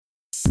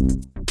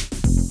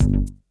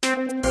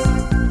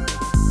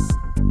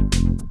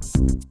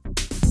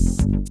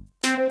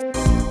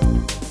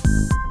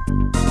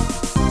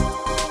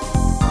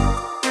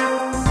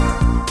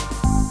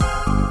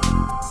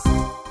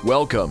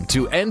Welcome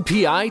to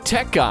NPI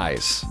Tech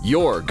Guys,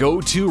 your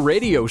go-to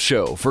radio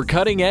show for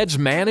cutting-edge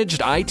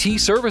managed IT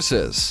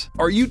services.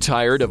 Are you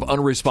tired of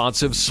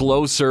unresponsive,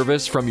 slow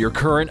service from your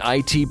current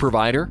IT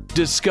provider?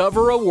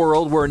 Discover a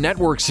world where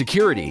network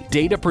security,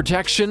 data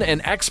protection,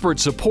 and expert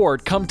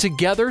support come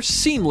together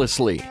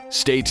seamlessly.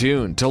 Stay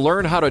tuned to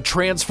learn how to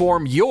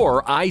transform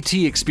your IT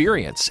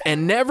experience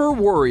and never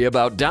worry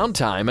about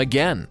downtime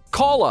again.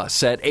 Call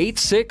us at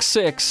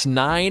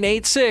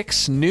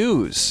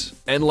 866-986-NEWS.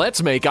 And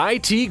let's make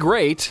IT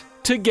great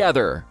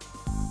together.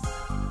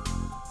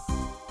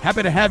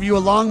 Happy to have you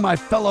along, my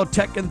fellow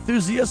tech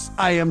enthusiasts.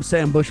 I am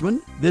Sam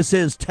Bushman. This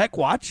is Tech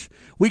Watch.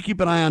 We keep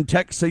an eye on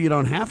tech so you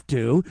don't have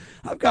to.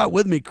 I've got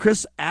with me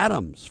Chris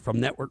Adams from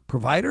Network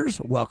Providers.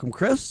 Welcome,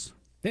 Chris.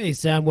 Hey,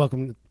 Sam.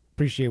 Welcome.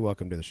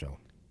 Welcome to the show.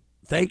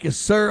 Thank you,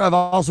 sir. I've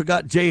also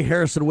got Jay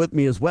Harrison with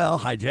me as well.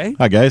 Hi, Jay.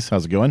 Hi, guys.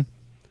 How's it going?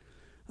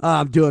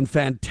 I'm doing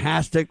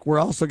fantastic. We're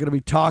also going to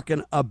be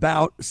talking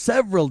about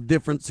several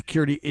different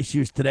security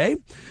issues today.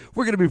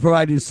 We're going to be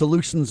providing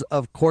solutions,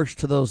 of course,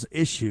 to those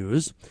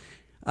issues.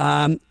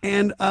 And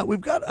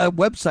we've got a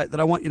website that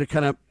I want you to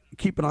kind of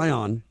keep an eye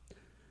on,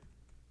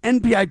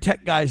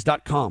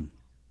 npitechguys.com.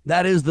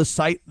 That is the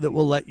site that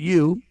will let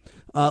you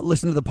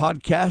listen to the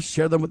podcast,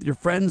 share them with your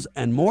friends,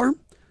 and more.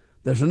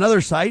 There's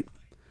another site,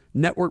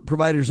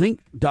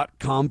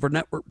 networkprovidersinc.com, for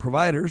network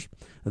providers,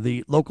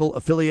 the local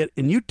affiliate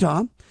in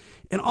Utah.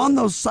 And on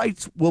those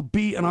sites will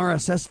be an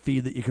RSS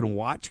feed that you can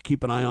watch,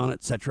 keep an eye on,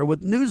 etc.,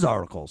 with news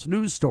articles,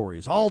 news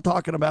stories, all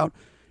talking about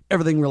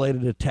everything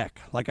related to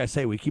tech. Like I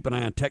say, we keep an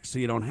eye on tech so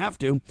you don't have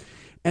to.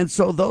 And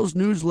so those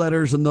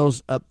newsletters and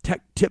those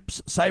tech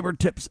tips, cyber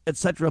tips,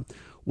 etc.,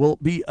 will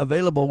be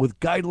available with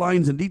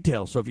guidelines and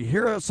details. So if you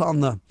hear us on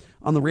the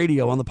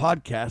radio, on the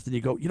podcast, and you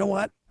go, you know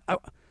what, I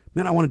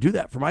want to do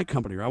that for my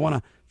company, or I want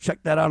to check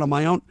that out on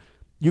my own,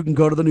 you can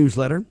go to the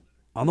newsletter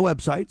on the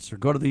websites or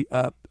go to the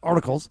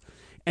articles,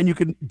 and you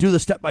can do the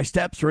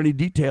step-by-steps or any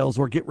details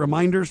or get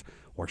reminders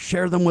or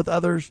share them with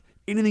others.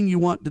 Anything you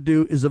want to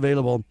do is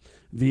available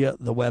via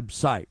the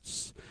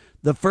websites.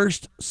 The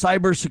first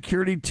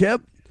cybersecurity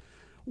tip,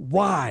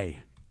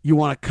 why you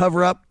want to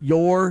cover up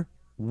your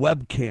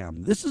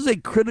webcam. This is a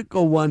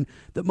critical one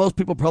that most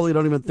people probably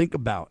don't even think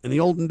about. In the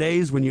olden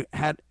days, when you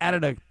had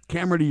added a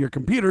camera to your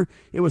computer,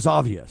 it was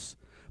obvious.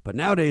 But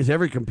nowadays,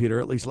 every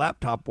computer, at least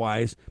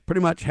laptop-wise,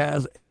 pretty much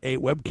has a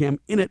webcam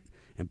in it,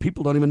 and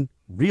people don't even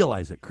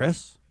realize it,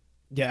 Chris.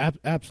 Yeah,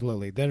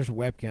 absolutely. There's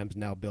webcams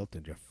now built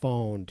into your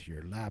phone, to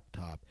your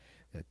laptop,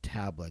 the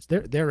tablets.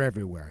 They're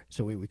everywhere.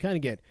 So we kind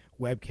of get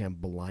webcam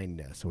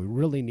blindness. So we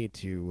really need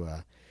to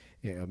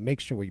make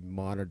sure we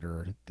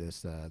monitor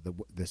this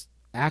this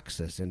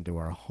access into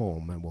our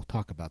home, and we'll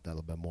talk about that a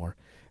little bit more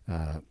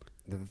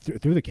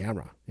through the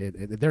camera.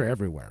 They're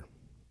everywhere.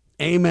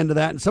 Amen to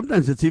that. And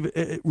sometimes it's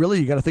even really,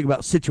 you got to think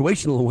about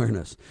situational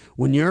awareness.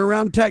 When you're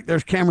around tech,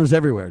 there's cameras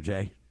everywhere,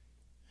 Jay.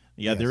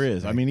 Yeah, yes, there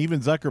is. Right. I mean,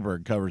 even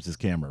Zuckerberg covers his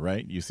camera,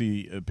 right? You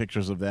see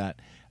pictures of that.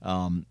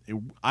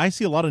 I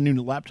see a lot of new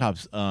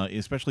laptops,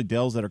 especially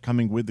Dells, that are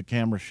coming with the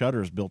camera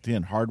shutters built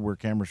in, hardware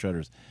camera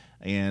shutters.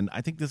 And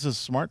I think this is a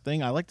smart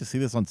thing. I like to see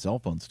this on cell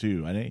phones,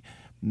 too.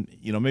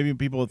 Maybe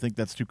people think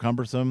that's too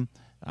cumbersome.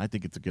 I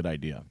think it's a good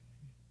idea.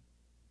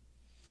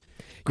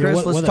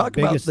 Chris, let's talk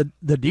about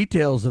the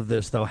details of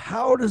this, though.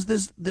 How does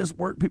this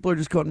work? People are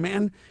just going,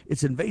 man,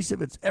 it's invasive.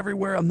 It's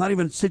everywhere. I'm not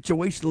even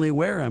situationally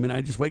aware. I mean,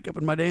 I just wake up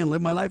in my day and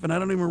live my life, and I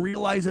don't even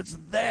realize it's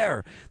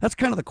there. That's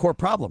kind of the core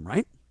problem,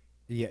 right?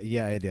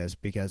 Yeah, it is,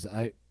 because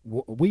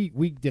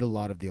we did a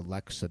lot of the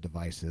Alexa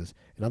devices,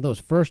 and on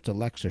those first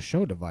Alexa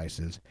show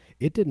devices,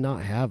 it did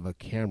not have a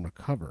camera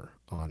cover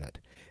on it.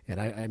 And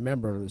I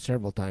remember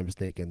several times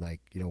thinking,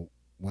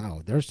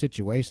 wow, there's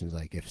situations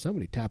like if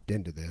somebody tapped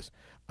into this,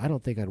 I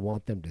don't think I'd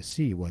want them to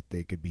see what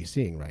they could be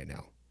seeing right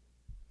now.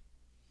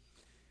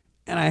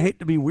 And I hate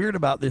to be weird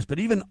about this, but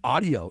even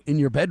audio in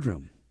your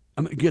bedroom,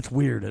 it gets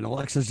weird, and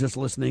Alexa's just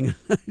listening.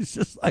 It's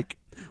just like,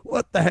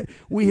 what the heck?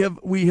 We have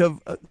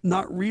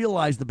not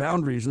realized the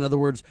boundaries. In other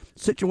words,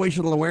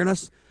 situational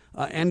awareness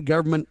and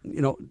government,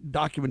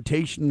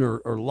 documentation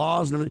or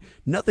laws and everything.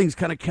 Nothing's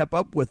kind of kept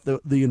up with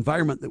the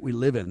environment that we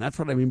live in. That's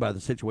what I mean by the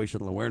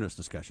situational awareness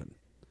discussion.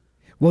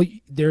 Well,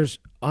 there's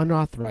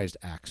unauthorized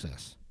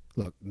access.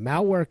 Look,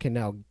 malware can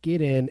now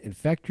get in,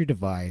 infect your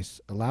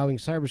device, allowing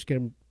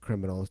cyber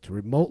criminals to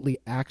remotely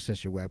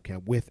access your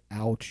webcam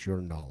without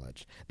your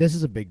knowledge. This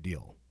is a big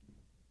deal.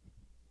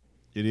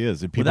 It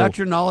is. Without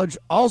your knowledge,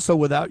 also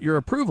without your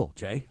approval,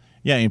 Jay.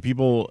 Yeah, and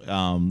people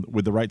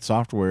with the right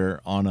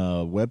software on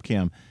a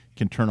webcam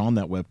can turn on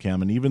that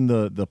webcam, and even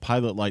the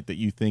pilot light that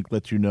you think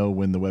lets you know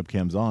when the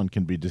webcam's on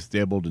can be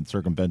disabled and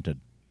circumvented.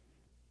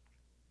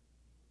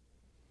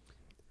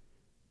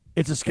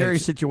 It's a scary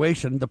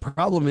situation. The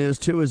problem is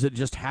it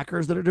just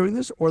hackers that are doing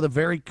this, or the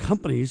very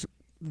companies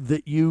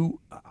that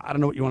I don't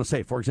know what you want to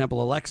say. For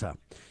example, Alexa.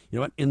 You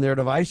know what? In their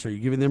device, are you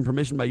giving them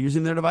permission by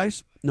using their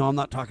device? No, I'm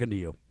not talking to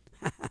you.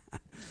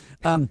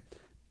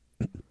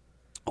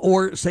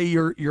 Or say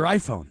your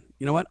iPhone.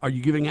 You know what? Are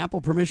you giving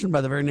Apple permission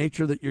by the very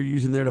nature that you're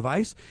using their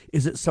device?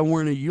 Is it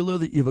somewhere in a EULA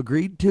that you've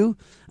agreed to?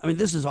 I mean,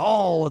 this is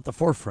all at the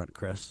forefront,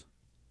 Chris.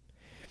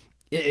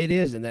 It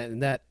is,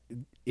 and that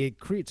it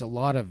creates a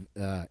lot of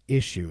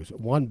issues.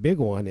 One big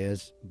one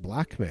is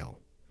blackmail.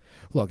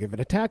 Look, if an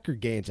attacker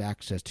gains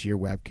access to your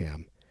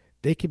webcam,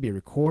 they could be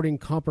recording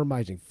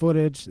compromising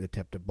footage, they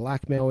attempt to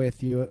blackmail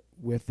you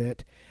with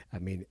it. I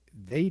mean,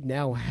 they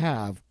now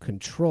have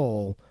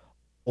control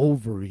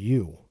over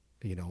you,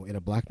 in a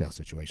blackmail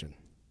situation.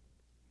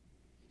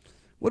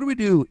 What do we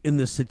do in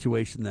this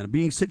situation then?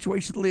 Being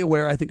situationally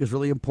aware, I think, is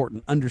really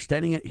important.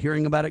 Understanding it,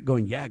 hearing about it,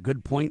 going, yeah,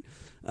 good point.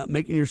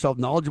 Making yourself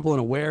knowledgeable and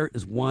aware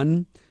is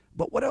one.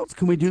 But what else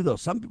can we do, though?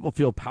 Some people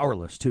feel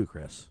powerless, too,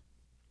 Chris.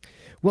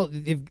 Well,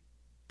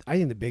 I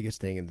think the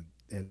biggest thing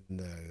and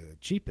the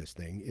cheapest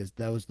thing is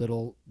those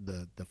little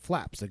the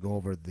flaps that go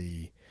over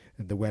the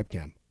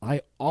webcam.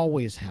 I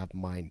always have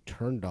mine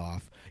turned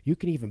off. You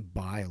can even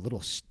buy a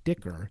little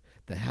sticker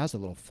that has a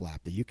little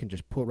flap that you can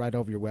just put right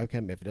over your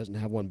webcam if it doesn't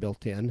have one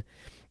built in.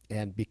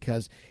 And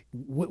because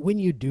when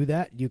you do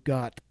that, you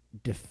got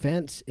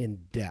defense in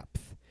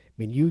depth. I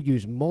mean, you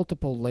use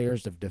multiple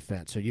layers of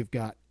defense. So you've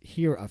got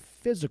here a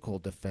physical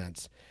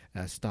defense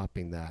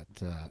stopping that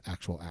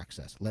actual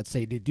access. Let's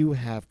say they do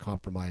have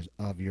compromise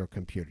of your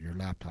computer, your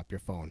laptop, your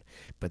phone,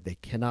 but they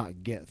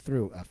cannot get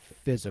through a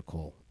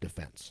physical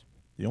defense.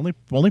 The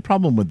only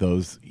problem with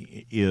those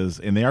is,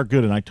 and they are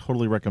good, and I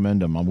totally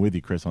recommend them. I'm with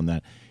you, Chris, on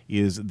that.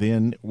 Is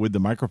then with the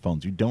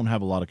microphones, you don't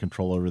have a lot of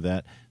control over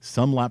that.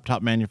 Some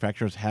laptop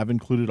manufacturers have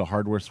included a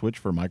hardware switch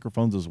for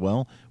microphones as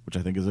well, which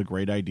I think is a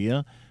great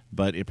idea.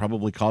 But it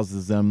probably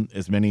causes them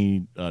as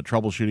many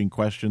troubleshooting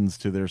questions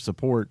to their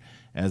support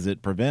as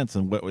it prevents,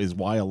 and what is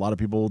why a lot of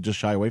people just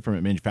shy away from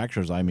it.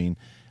 Manufacturers, I mean.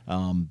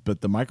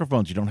 But the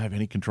microphones, you don't have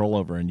any control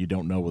over, and you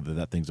don't know whether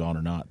that thing's on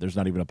or not. There's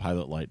not even a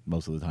pilot light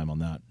most of the time on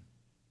that.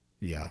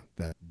 Yeah,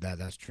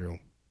 that's true.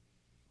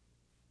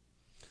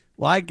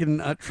 Well, I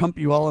can trump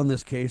you all in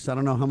this case. I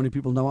don't know how many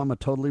people know I'm a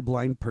totally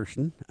blind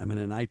person. I'm in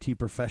an IT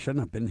profession.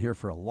 I've been here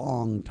for a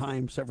long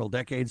time, several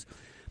decades.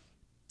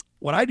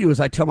 What I do is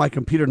I tell my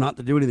computer not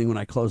to do anything when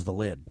I close the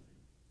lid.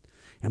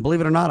 And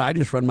believe it or not, I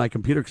just run my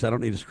computer because I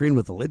don't need a screen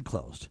with the lid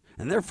closed.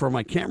 And therefore,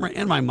 my camera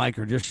and my mic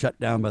are just shut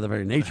down by the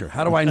very nature.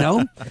 How do I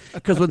know?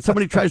 Because when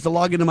somebody tries to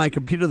log into my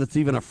computer that's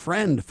even a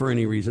friend for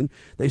any reason,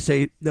 they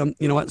say, you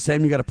know what,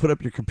 Sam, you got to put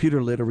up your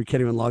computer lid or we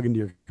can't even log into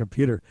your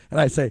computer. And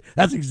I say,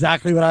 that's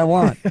exactly what I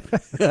want.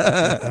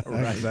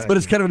 Right. But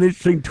it's kind of an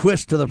interesting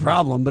twist to the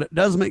problem. But it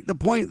does make the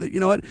point that, you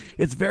know what,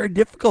 it's very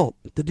difficult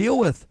to deal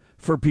with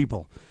for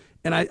people.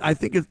 And I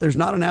think there's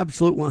not an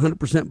absolute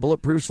 100%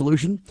 bulletproof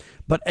solution,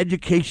 but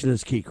education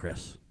is key,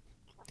 Chris.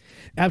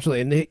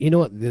 Absolutely. And you know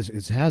what?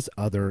 This has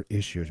other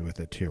issues with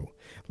it, too.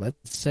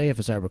 Let's say if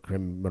a cyber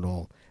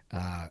criminal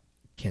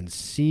can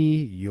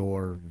see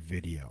your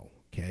video,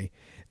 okay?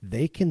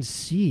 They can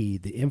see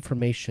the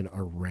information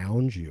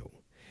around you,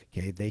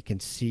 okay? They can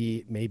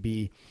see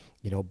maybe,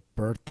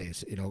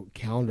 birthdays,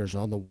 calendars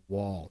on the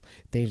wall,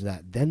 things like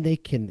that. Then they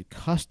can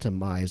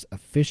customize a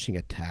phishing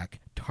attack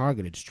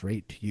targeted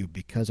straight to you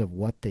because of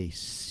what they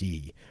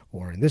see,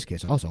 or in this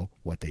case, also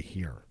what they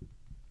hear.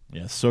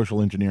 Yeah,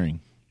 social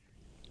engineering.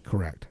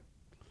 Correct.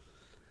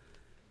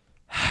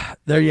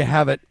 There you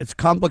have it. It's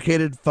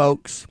complicated,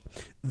 folks.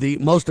 The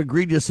most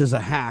egregious is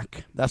a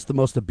hack. That's the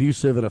most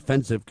abusive and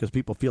offensive because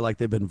people feel like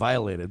they've been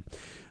violated.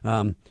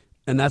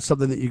 And that's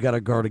something that you got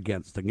to guard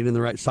against. And getting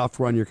the right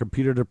software on your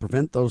computer to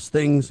prevent those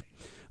things,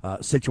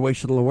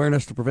 situational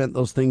awareness to prevent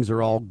those things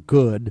are all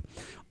good.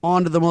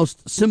 On to the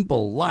most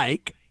simple,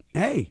 like,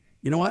 hey,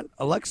 you know what?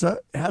 Alexa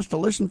has to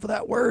listen for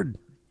that word.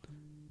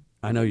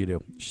 I know you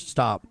do.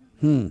 Stop.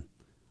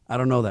 I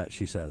don't know that,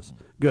 she says.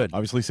 Good.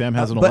 Obviously, Sam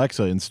has an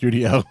Alexa in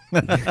studio.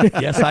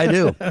 Yes, I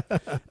do.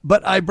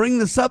 But I bring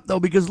this up,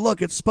 though, because,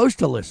 look, it's supposed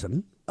to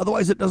listen.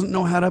 Otherwise, it doesn't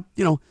know how to,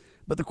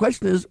 But the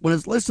question is, when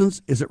it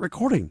listens, is it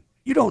recording?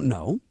 You don't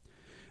know.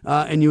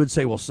 And you would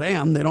say, well,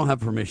 Sam, they don't have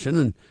permission.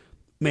 And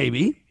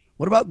maybe.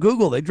 What about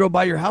Google? They drove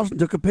by your house and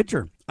took a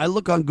picture. I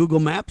look on Google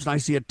Maps and I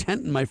see a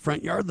tent in my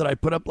front yard that I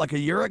put up like a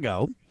year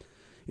ago.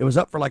 It was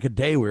up for like a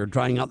day. We were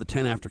drying out the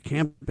tent after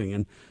camping.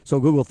 And so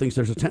Google thinks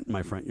there's a tent in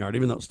my front yard,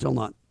 even though it's still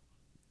not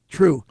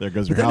true. There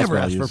goes but your they house never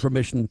values. asked for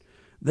permission.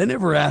 They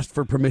never asked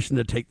for permission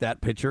to take that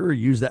picture or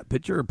use that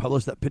picture or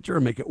publish that picture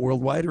or make it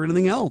worldwide or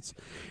anything else.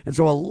 And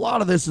so a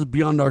lot of this is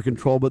beyond our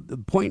control. But the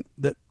point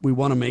that we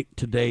want to make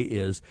today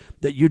is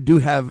that you do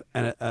have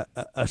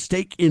a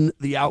stake in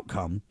the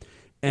outcome,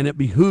 and it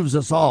behooves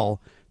us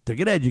all to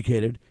get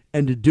educated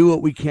and to do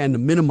what we can to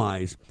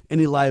minimize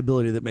any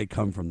liability that may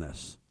come from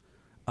this.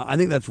 I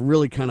think that's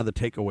really kind of the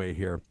takeaway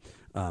here,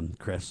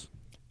 Chris.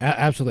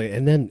 Absolutely.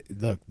 And then,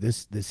 look,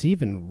 this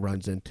even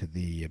runs into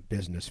the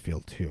business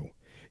field, too.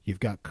 You've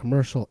got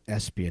commercial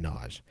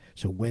espionage.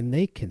 So when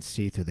they can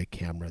see through the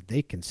camera,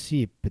 they can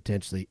see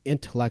potentially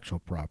intellectual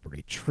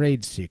property,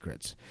 trade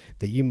secrets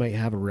that you might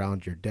have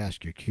around your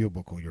desk, your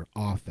cubicle, your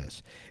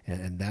office.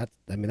 And that,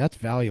 I mean, that's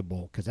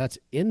valuable because that's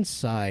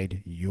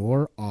inside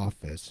your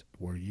office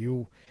where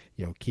you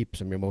keep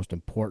some of your most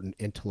important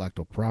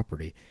intellectual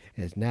property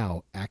is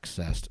now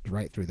accessed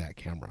right through that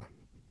camera.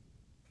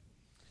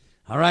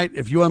 All right.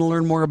 If you want to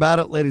learn more about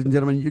it, ladies and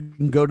gentlemen, you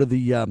can go to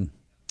the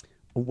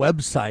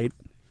website,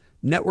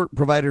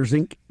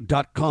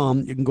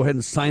 networkprovidersinc.com. You can go ahead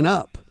and sign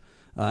up,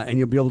 and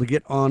you'll be able to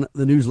get on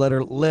the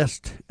newsletter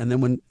list. And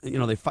then when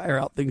they fire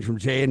out things from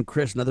Jay and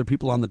Chris and other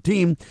people on the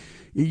team,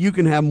 you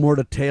can have more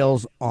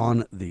details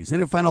on these.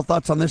 Any final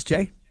thoughts on this,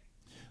 Jay?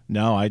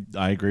 No,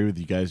 I agree with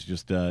you guys.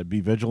 Just be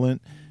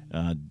vigilant,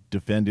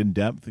 defend in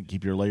depth, and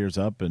keep your layers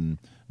up, and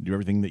do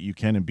everything that you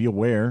can, and be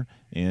aware,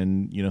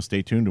 and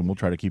stay tuned, and we'll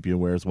try to keep you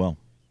aware as well.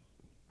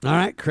 All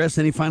right, Chris,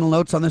 any final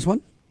notes on this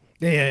one?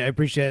 Yeah, I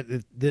appreciate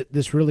it.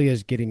 This really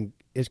it's going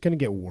to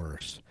get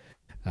worse.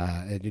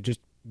 And you're just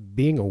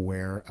being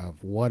aware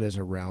of what is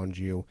around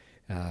you,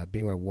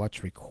 being aware of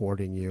what's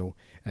recording you.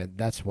 And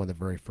that's one of the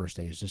very first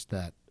things, just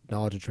that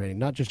knowledge and training,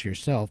 not just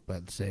yourself,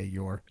 but say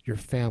your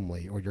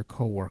family or your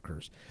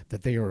coworkers,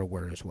 that they are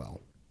aware as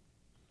well.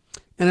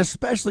 And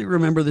especially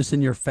remember this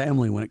in your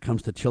family when it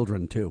comes to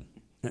children, too.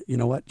 You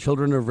know what?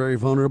 Children are very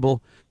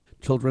vulnerable.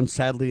 Children,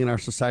 sadly, in our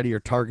society are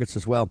targets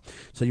as well.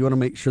 So you want to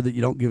make sure that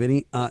you don't give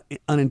any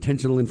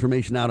unintentional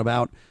information out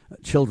about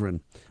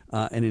children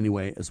in any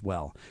way as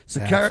well.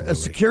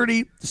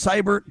 Security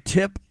cyber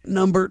tip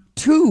number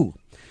 2.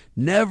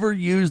 Never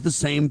use the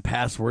same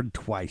password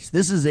twice.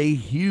 This is a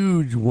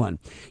huge one.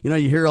 You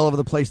hear all over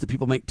the place that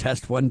people make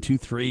test 1, 2,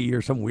 3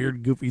 or some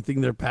weird goofy thing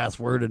their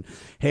password. And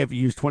hey, if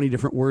you use 20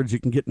 different words, you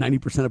can get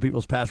 90% of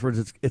people's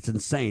passwords. It's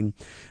insane.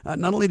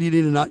 Not only do you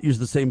need to not use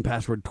the same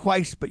password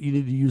twice, but you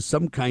need to use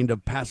some kind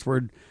of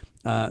password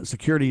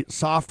security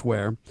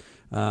software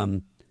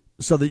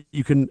so that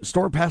you can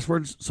store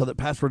passwords, so that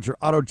passwords are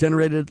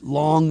auto-generated,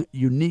 long,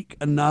 unique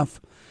enough.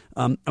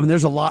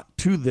 There's a lot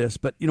to this,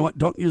 but you know what?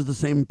 Don't use the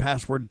same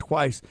password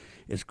twice.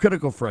 It's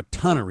critical for a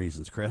ton of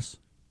reasons, Chris.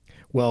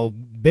 Well,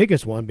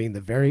 biggest one being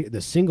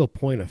the single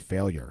point of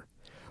failure.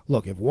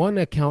 Look, if one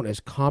account is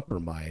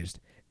compromised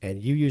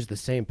and you use the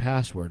same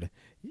password,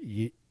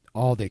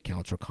 all the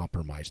accounts are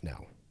compromised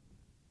now.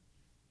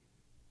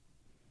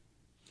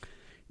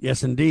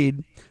 Yes,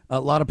 indeed. A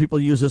lot of people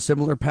use a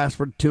similar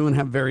password too and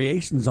have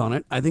variations on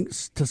it. I think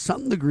to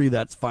some degree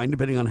that's fine,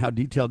 depending on how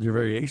detailed your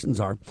variations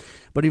are.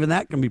 But even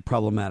that can be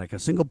problematic. A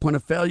single point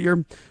of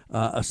failure,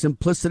 a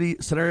simplicity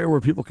scenario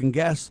where people can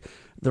guess.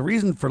 The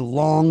reason for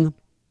long,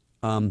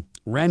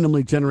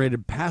 randomly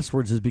generated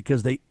passwords is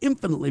because they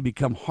infinitely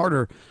become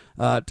harder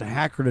to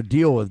hack or to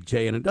deal with,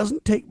 Jay. And it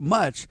doesn't take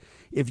much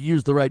if you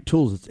use the right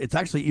tools. It's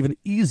actually even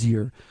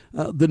easier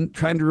than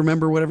trying to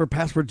remember whatever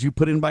passwords you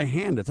put in by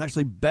hand. It's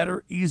actually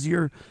better,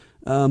 easier,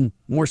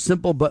 more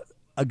simple, but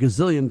a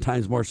gazillion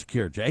times more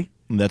secure, Jay.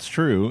 That's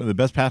true. The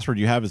best password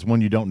you have is one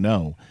you don't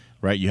know,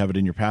 right? You have it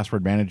in your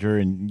password manager,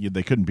 and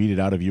they couldn't beat it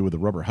out of you with a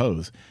rubber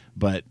hose.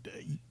 But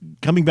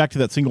coming back to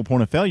that single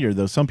point of failure,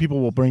 though, some people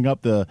will bring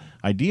up the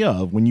idea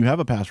of when you have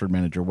a password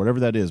manager, whatever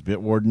that is,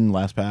 Bitwarden,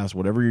 LastPass,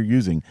 whatever you're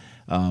using,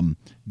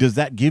 does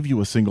that give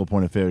you a single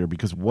point of failure?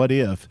 Because what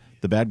if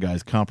the bad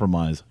guys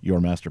compromise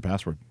your master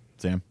password?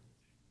 Sam?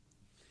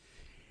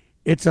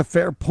 It's a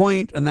fair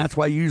point, and that's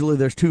why usually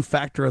there's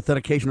two-factor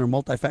authentication or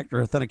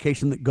multi-factor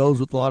authentication that goes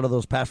with a lot of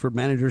those password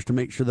managers to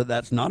make sure that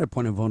that's not a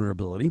point of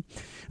vulnerability.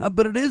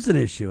 But it is an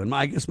issue, and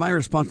I guess my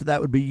response to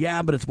that would be,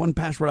 yeah, but it's one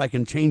password I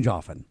can change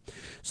often.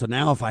 So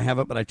now if I have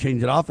it but I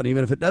change it often,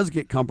 even if it does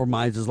get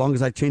compromised, as long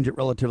as I change it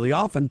relatively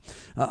often,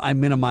 I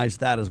minimize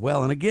that as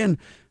well. And again,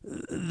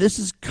 this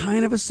is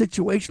kind of a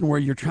situation where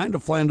you're trying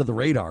to fly under the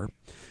radar.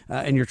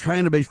 And you're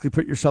trying to basically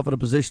put yourself in a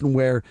position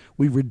where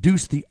we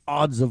reduce the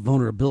odds of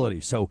vulnerability.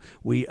 So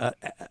we,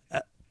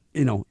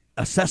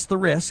 assess the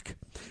risk,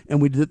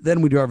 and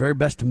then we do our very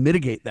best to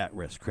mitigate that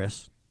risk,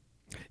 Chris.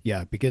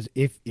 Yeah, because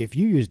if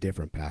you use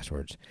different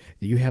passwords,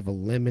 you have a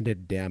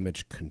limited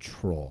damage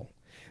control.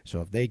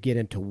 So if they get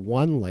into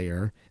one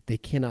layer, they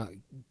cannot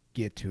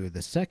get to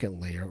the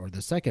second layer or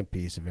the second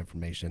piece of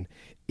information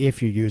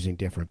if you're using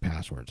different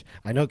passwords.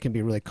 I know it can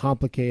be really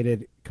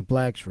complicated,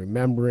 complex,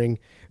 remembering,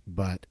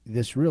 but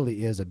this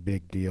really is a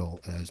big deal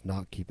as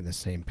not keeping the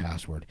same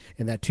password.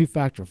 And that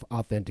two-factor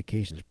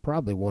authentication is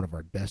probably one of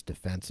our best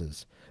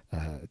defenses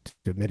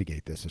to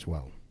mitigate this as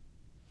well.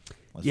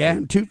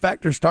 And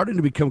two-factor starting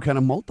to become kind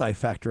of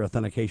multi-factor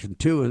authentication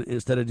too. And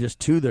instead of just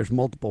two, there's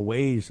multiple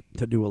ways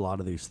to do a lot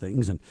of these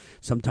things. And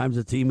sometimes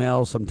it's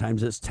email,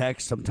 sometimes it's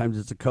text, sometimes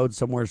it's a code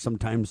somewhere,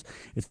 sometimes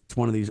it's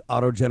one of these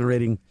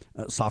auto-generating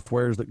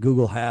softwares that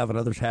Google have and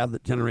others have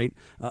that generate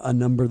a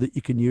number that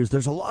you can use.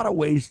 There's a lot of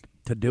ways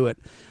to do it.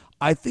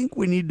 I think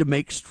we need to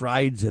make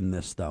strides in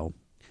this, though,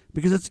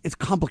 because it's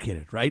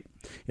complicated, right?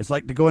 It's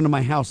like to go into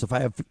my house. If I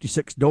have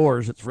 56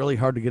 doors, it's really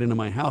hard to get into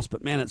my house.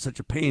 But, man, it's such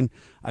a pain,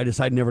 I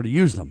decide never to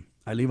use them.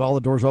 I leave all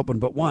the doors open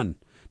but one.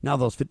 Now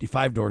those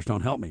 55 doors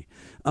don't help me.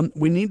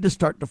 We need to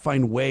start to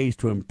find ways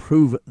to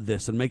improve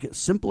this and make it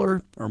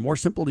simpler or more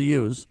simple to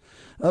use,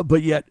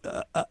 but yet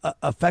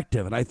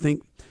effective. And I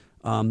think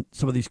some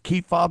of these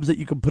key fobs that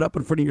you can put up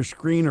in front of your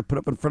screen or put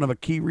up in front of a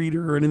key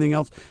reader or anything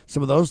else,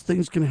 some of those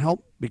things can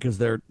help because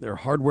they're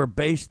hardware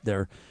based.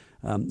 They're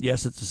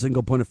yes, it's a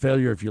single point of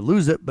failure if you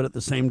lose it, but at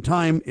the same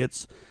time,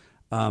 it's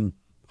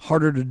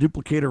harder to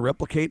duplicate or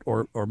replicate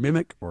or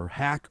mimic or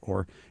hack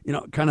or,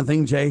 kind of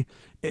thing, Jay.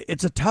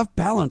 It's a tough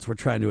balance we're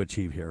trying to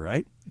achieve here,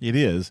 right? It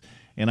is.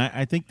 And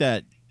I think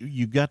that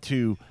you got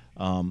to,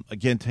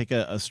 again, take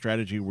a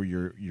strategy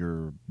where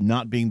you're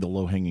not being the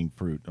low-hanging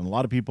fruit. And a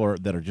lot of people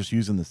that are just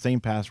using the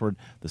same password,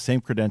 the same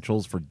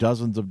credentials for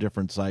dozens of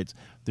different sites.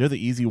 They're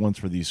the easy ones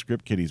for these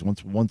script kiddies.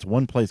 Once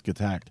one place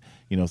gets hacked,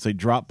 say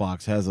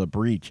Dropbox has a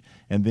breach,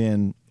 and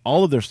then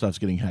all of their stuff's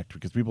getting hacked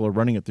because people are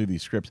running it through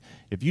these scripts.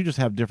 If you just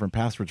have different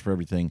passwords for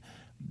everything,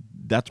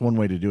 that's one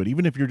way to do it.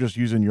 Even if you're just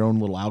using your own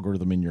little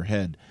algorithm in your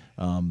head,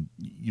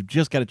 you've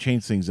just got to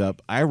change things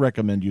up. I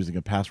recommend using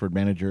a password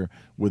manager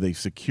with a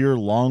secure,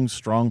 long,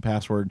 strong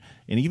password,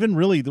 and even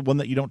really the one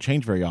that you don't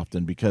change very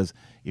often, because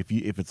if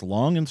it's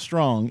long and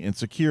strong and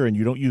secure and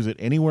you don't use it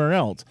anywhere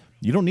else,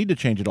 you don't need to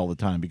change it all the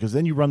time, because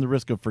then you run the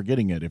risk of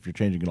forgetting it if you're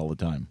changing it all the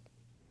time.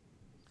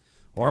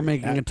 Or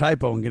making a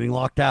typo and getting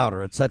locked out,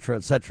 or et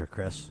cetera,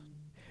 Chris.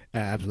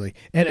 Absolutely.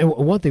 And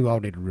one thing we all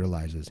need to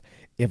realize is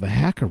if a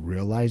hacker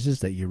realizes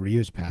that you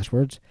reuse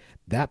passwords,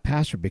 that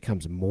password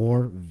becomes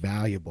more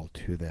valuable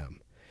to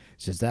them,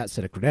 since that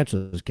set of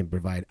credentials can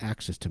provide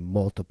access to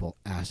multiple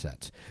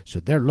assets. So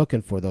they're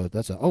looking for those.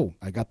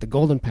 I got the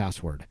golden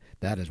password.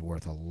 That is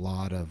worth a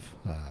lot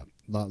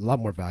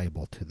more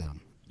valuable to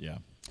them. Yeah.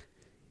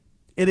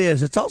 It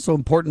is. It's also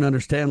important to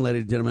understand,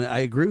 ladies and gentlemen, I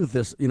agree with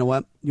this. You know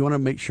what? You want to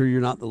make sure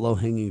you're not the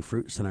low-hanging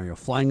fruit scenario.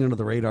 Flying under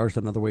the radar is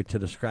another way to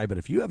describe it.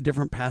 If you have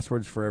different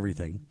passwords for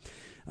everything,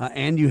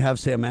 and you have,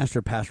 say, a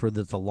master password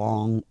that's a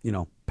long,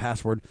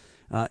 password,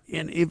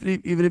 and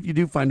even if you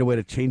do find a way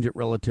to change it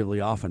relatively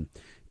often,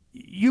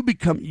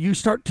 you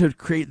start to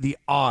create the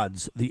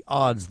odds,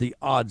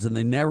 and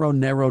they narrow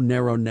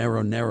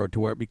to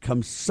where it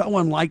becomes so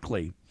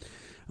unlikely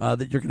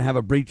that you're going to have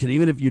a breach. And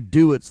even if you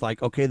do, it's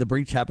like, okay, the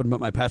breach happened, but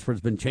my password's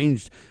been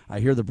changed.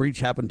 I hear the breach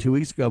happened 2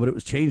 weeks ago, but it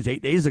was changed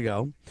 8 days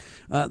ago.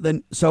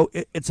 So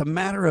it's a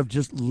matter of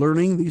just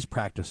learning these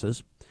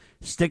practices,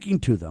 sticking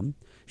to them,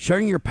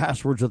 sharing your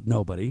passwords with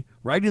nobody,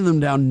 writing them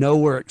down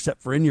nowhere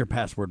except for in your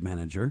password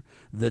manager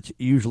that's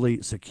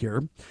usually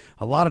secure.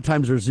 A lot of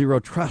times there's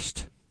zero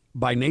trust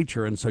by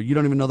nature, and so you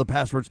don't even know the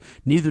passwords.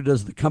 Neither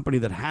does the company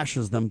that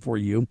hashes them for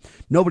you.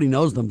 Nobody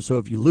knows them, so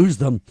if you lose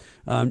them,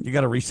 you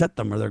got to reset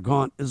them or they're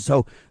gone.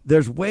 So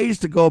there's ways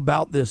to go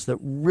about this that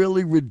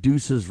really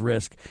reduces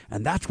risk,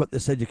 and that's what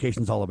this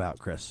education is all about,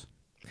 Chris.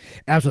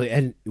 Absolutely.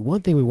 And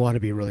one thing we want to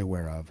be really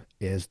aware of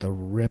is the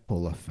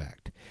ripple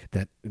effect,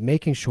 that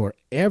making sure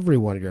every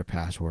one of your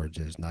passwords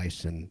is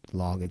nice and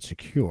long and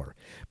secure.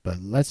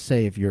 But let's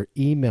say if your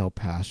email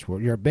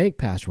password, your bank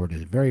password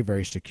is very,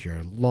 very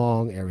secure,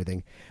 long,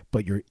 everything,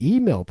 but your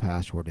email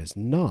password is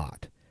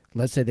not.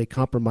 Let's say they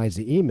compromise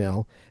the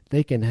email,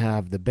 they can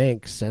have the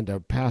bank send a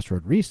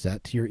password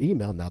reset to your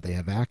email. Now they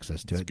have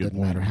access to it. It doesn't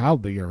matter how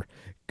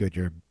good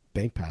your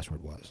bank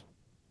password was.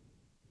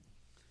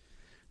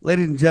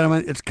 Ladies and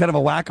gentlemen, it's kind of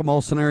a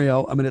whack-a-mole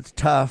scenario. I mean, it's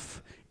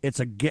tough. It's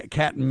a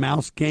cat and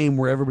mouse game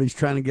where everybody's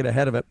trying to get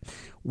ahead of it.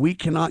 We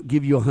cannot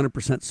give you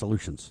 100%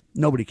 solutions.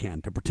 Nobody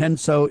can. To pretend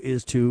so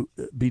is to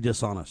be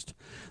dishonest.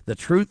 The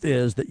truth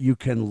is that you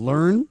can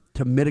learn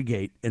to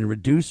mitigate and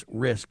reduce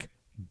risk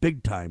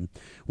big time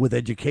with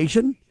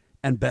education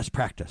and best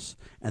practice.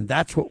 And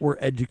that's what we're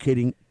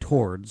educating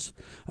towards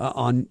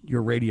on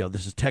your radio.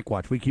 This is Tech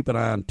Watch. We keep an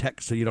eye on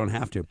tech so you don't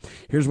have to.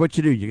 Here's what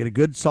you do. You get a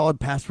good, solid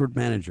password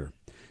manager.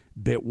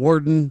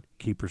 Bitwarden,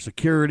 Keeper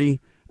Security,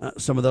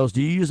 some of those.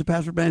 Do you use a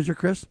password manager,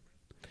 Chris?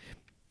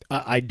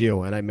 I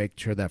do, and I make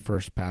sure that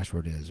first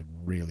password is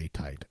really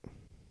tight.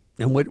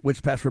 And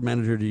which password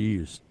manager do you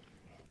use?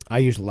 I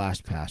use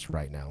LastPass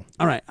right now.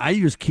 All right, I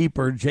use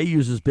Keeper. Jay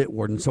uses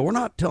Bitwarden. So we're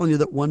not telling you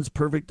that one's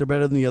perfect or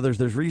better than the others.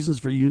 There's reasons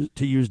for you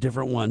to use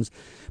different ones.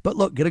 But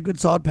look, get a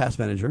good, solid pass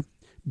manager.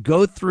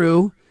 Go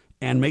through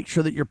and make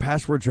sure that your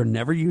passwords are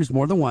never used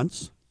more than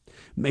once.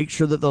 Make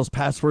sure that those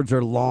passwords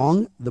are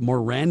long, the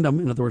more random.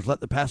 In other words, let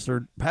the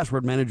password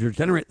manager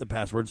generate the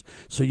passwords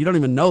so you don't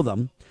even know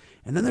them.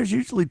 And then there's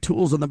usually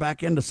tools on the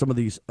back end of some of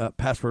these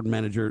password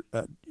manager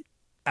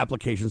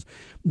applications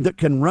that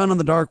can run on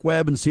the dark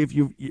web and see if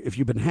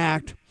you've been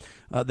hacked.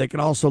 They can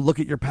also look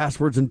at your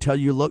passwords and tell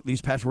you, look,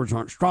 these passwords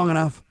aren't strong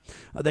enough.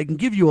 They can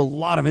give you a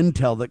lot of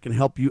intel that can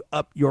help you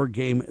up your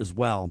game as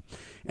well.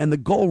 And the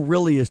goal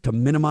really is to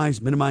minimize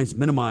the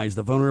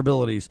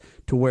vulnerabilities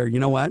to where, you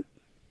know what?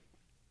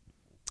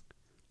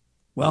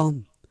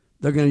 Well,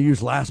 they're going to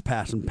use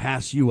LastPass and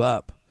pass you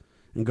up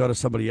and go to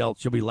somebody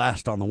else. You'll be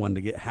last on the one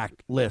to get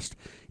hacked list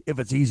if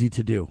it's easy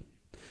to do.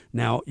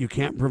 Now, you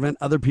can't prevent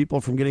other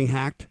people from getting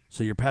hacked,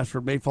 so your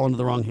password may fall into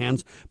the wrong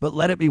hands, but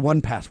let it be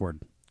one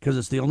password because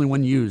it's the only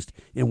one used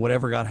in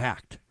whatever got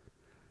hacked.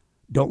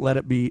 don't let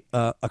it be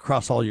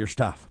across all your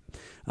stuff.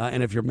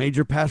 And if your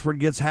major password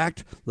gets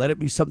hacked, let it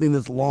be something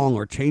that's long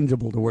or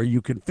changeable to where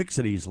you can fix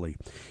it easily.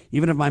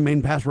 Even if my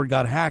main password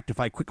got hacked, if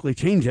I quickly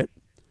change it,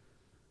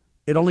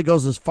 it only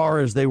goes as far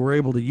as they were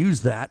able to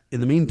use that. In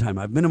the meantime,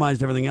 I've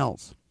minimized everything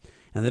else.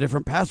 And the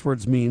different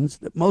passwords means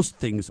that most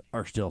things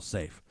are still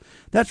safe.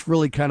 That's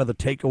really kind of the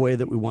takeaway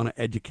that we want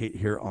to educate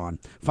here on.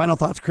 Final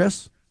thoughts,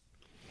 Chris?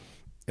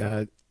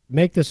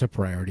 Make this a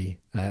priority.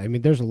 I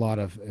mean, there's a lot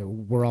of,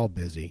 we're all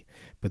busy,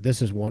 but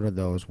this is one of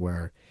those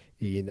where,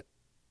 it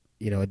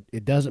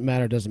doesn't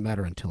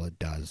matter until it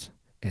does.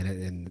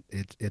 And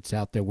it's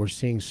out there. We're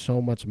seeing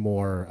so much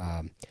more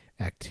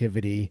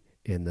activity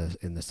in the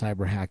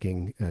cyber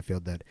hacking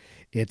field that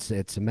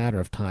it's a matter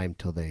of time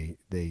till they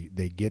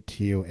get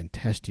to you and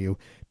test you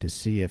to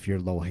see if you're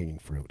low-hanging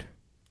fruit.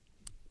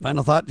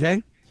 Final thought,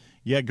 Jay?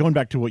 Yeah, going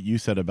back to what you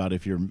said about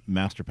if your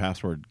master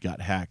password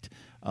got hacked,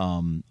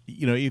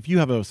 if you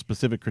have a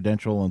specific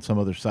credential on some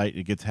other site,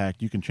 it gets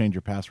hacked, you can change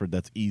your password.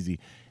 That's easy.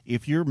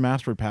 If your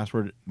master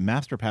password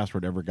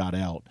ever got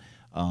out,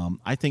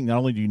 I think not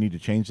only do you need to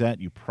change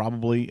that, you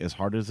probably, as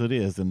hard as it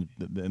is and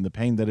the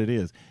pain that it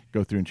is,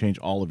 go through and change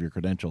all of your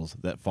credentials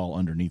that fall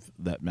underneath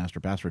that master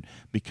password,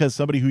 because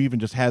somebody who even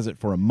just has it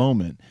for a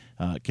moment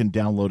can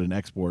download and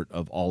export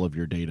of all of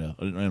your data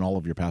and all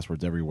of your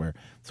passwords everywhere.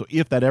 So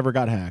if that ever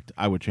got hacked,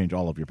 I would change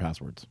all of your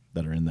passwords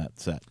that are in that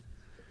set.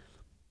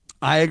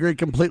 I agree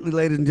completely,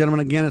 ladies and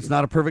gentlemen. Again, it's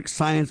not a perfect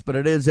science, but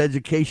it is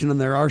education,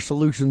 and there are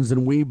solutions,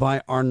 and we,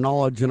 by our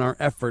knowledge and our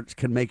efforts,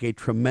 can make a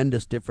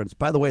tremendous difference.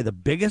 By the way, the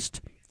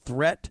biggest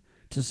threat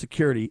to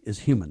security is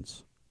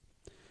humans.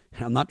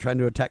 I'm not trying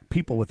to attack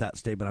people with that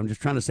statement. I'm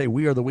just trying to say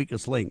we are the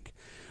weakest link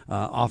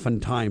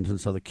oftentimes,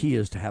 and so the key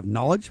is to have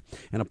knowledge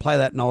and apply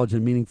that knowledge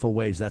in meaningful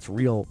ways. That's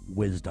real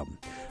wisdom.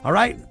 All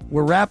right,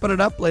 we're wrapping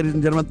it up, ladies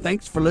and gentlemen.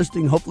 Thanks for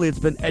listening. Hopefully it's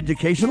been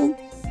educational.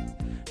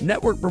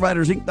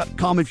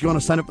 NetworkProvidersInc.com if you want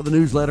to sign up for the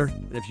newsletter.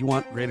 And if you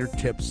want greater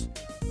tips,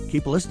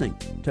 keep listening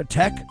to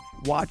Tech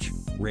Watch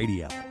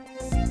Radio.